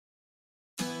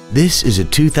This is a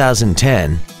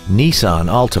 2010 Nissan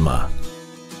Altima.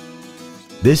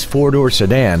 This four-door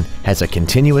sedan has a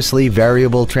continuously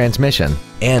variable transmission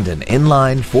and an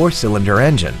inline four-cylinder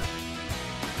engine.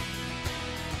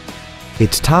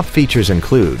 Its top features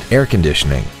include air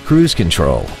conditioning, cruise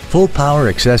control, full power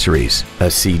accessories, a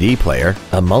CD player,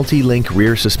 a multi-link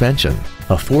rear suspension,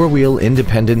 a four-wheel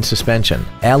independent suspension,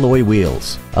 alloy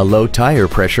wheels, a low tire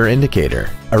pressure indicator,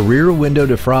 a rear window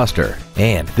defroster,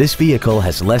 and this vehicle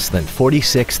has less than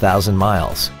 46,000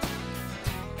 miles.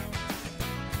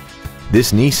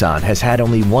 This Nissan has had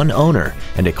only one owner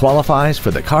and it qualifies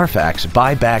for the Carfax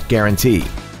buyback guarantee.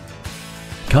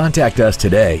 Contact us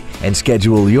today and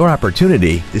schedule your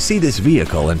opportunity to see this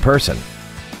vehicle in person.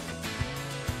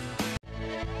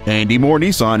 Andy Mohr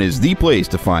Nissan is the place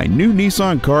to find new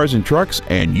Nissan cars and trucks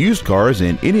and used cars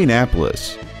in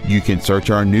Indianapolis. You can search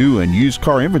our new and used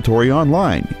car inventory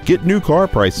online, get new car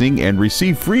pricing, and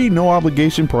receive free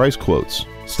no-obligation price quotes.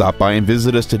 Stop by and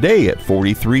visit us today at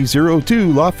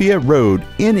 4302 Lafayette Road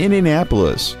in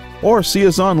Indianapolis, or see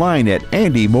us online at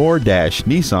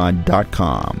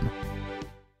andymohr-nissan.com.